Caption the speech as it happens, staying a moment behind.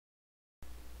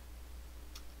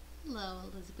Hello,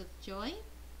 Elizabeth Joy.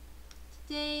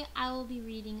 Today I will be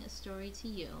reading a story to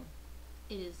you.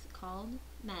 It is called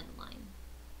Madeline.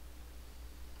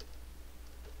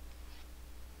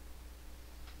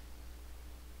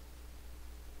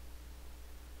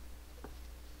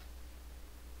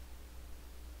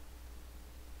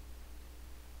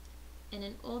 In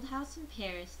an old house in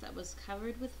Paris that was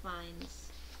covered with vines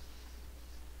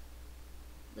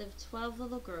lived 12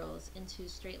 little girls in 2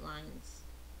 straight lines.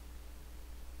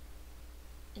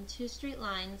 In 2 straight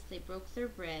lines they broke their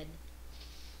bread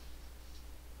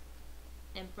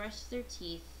and brushed their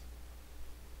teeth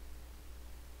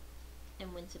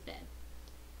and went to bed.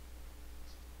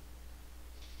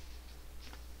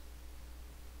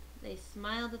 They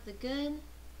smiled at the good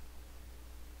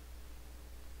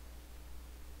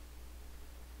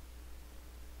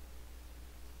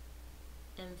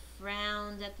and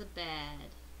frowned at the bad.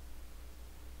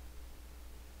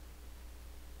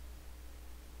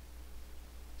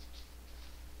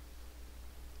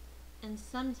 And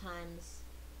sometimes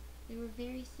they were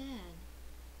very sad.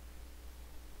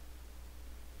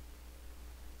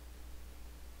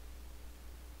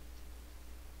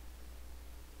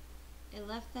 I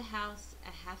left the house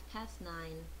at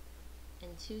 9:30 in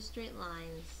 2 straight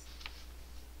lines,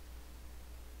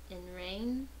 in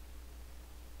rain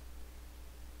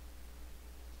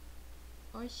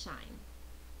or shine.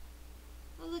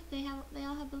 Oh look, they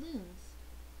all have balloons.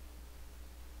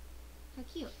 How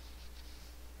cute.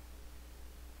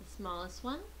 The smallest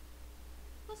one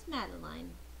was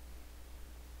Madeline.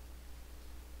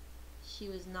 She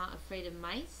was not afraid of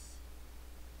mice.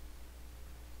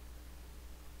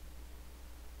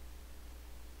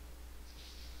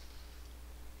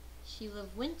 She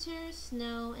loved winter,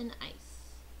 snow, and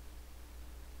ice.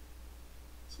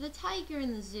 To the tiger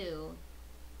in the zoo,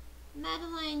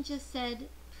 Madeline just said,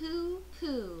 "Pooh,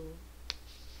 pooh."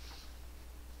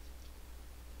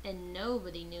 And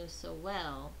nobody knew so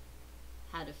well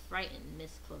how to frighten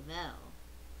Miss Clavel.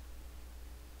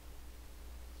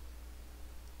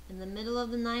 In the middle of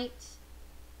the night,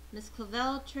 Miss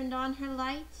Clavel turned on her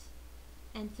light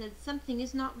and said something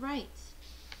is not right.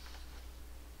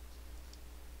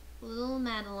 Little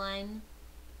Madeline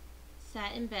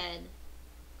sat in bed,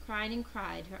 cried and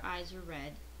cried, her eyes were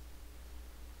red.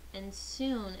 And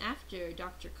soon after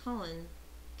Dr. Cullen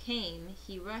came,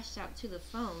 he rushed out to the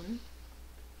phone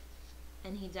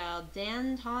and he dialed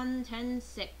Danton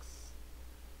 106.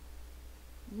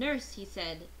 "Nurse," he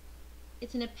said,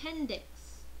 "it's an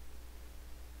appendix."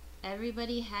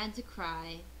 Everybody had to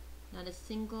cry. Not a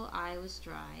single eye was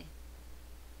dry.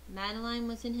 Madeline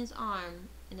was in his arm,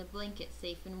 in a blanket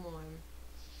safe and warm.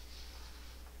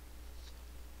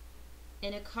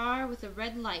 In a car with a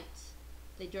red light,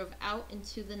 they drove out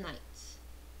into the night.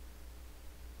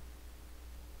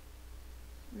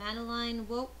 Madeline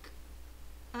woke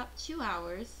up 2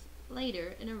 hours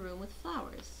later in a room with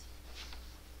flowers.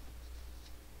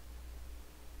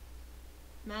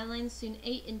 Madeline soon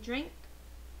ate and drank.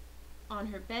 On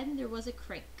her bed there was a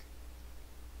crank,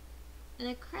 and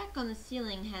a crack on the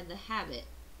ceiling had the habit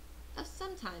of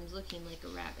sometimes looking like a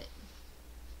rabbit.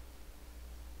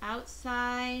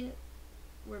 Outside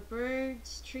were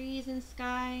birds, trees, and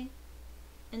sky,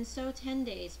 and so 10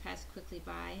 days passed quickly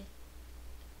by.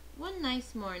 One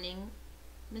nice morning,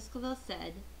 Miss Clavel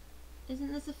said,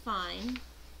 "Isn't this a fine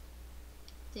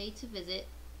day to visit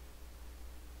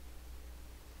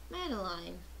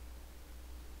Madeline?"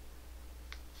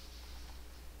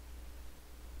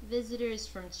 "Visitors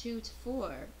from 2 to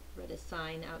 4, read a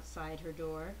sign outside her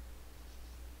door.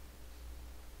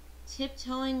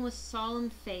 Tiptoeing with solemn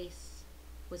face,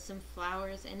 with some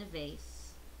flowers and a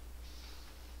vase.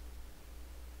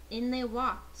 In they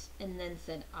walked, and then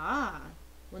said, 'Ah,'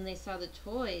 when they saw the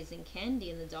toys and candy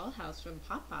in the dollhouse from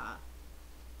Papa."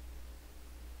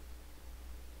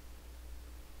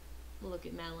 Look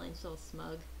at Madeline, so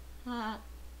smug. Ha!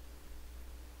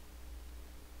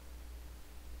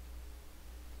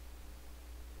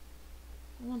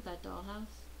 I want that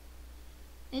dollhouse.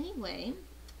 Anyway,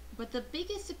 but the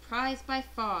biggest surprise by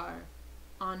far,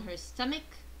 on her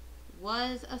stomach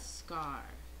was a scar.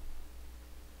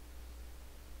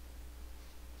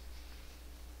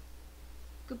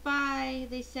 "Goodbye,"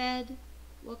 they said,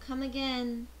 "we'll come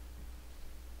again."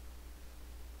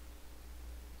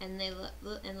 And the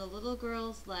little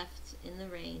girls left in the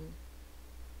rain.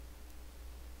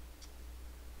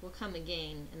 "We'll come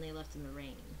again," and they left in the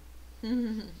rain.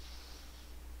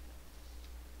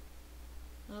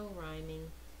 Oh,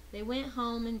 rhyming. They went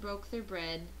home and broke their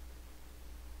bread.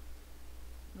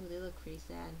 Oh, they look pretty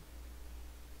sad.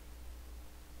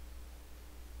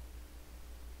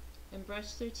 And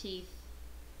brushed their teeth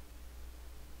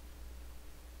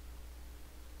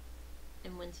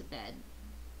and went to bed.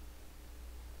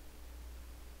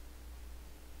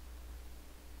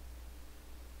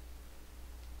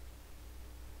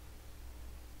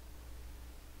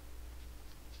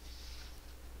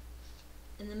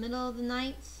 In the middle of the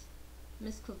night,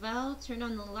 Miss Clavel turned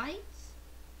on the lights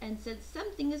and said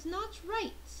something is not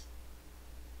right.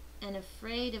 And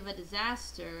afraid of a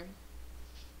disaster,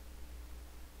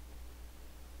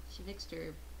 she fixed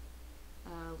her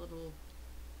little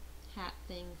hat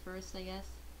thing first, I guess.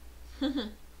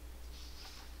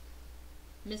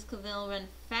 Miss Clavel ran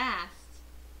fast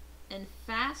and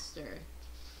faster,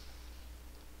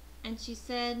 and she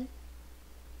said,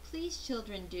 "Please,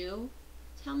 children, do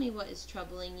tell me what is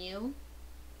troubling you."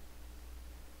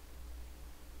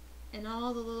 And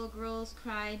all the little girls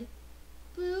cried,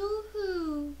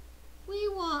 "Boo-hoo! We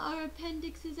want our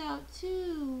appendixes out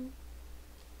too."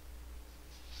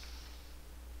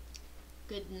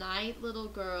 Good night, little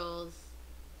girls.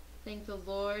 Thank the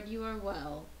Lord you are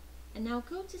well. And now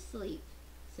go to sleep,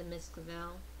 said Miss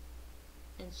Clavel.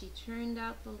 And she turned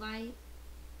out the light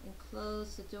and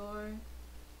closed the door.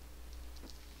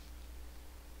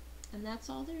 And that's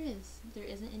all there is. There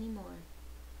isn't any more.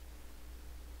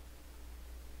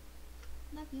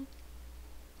 Love you.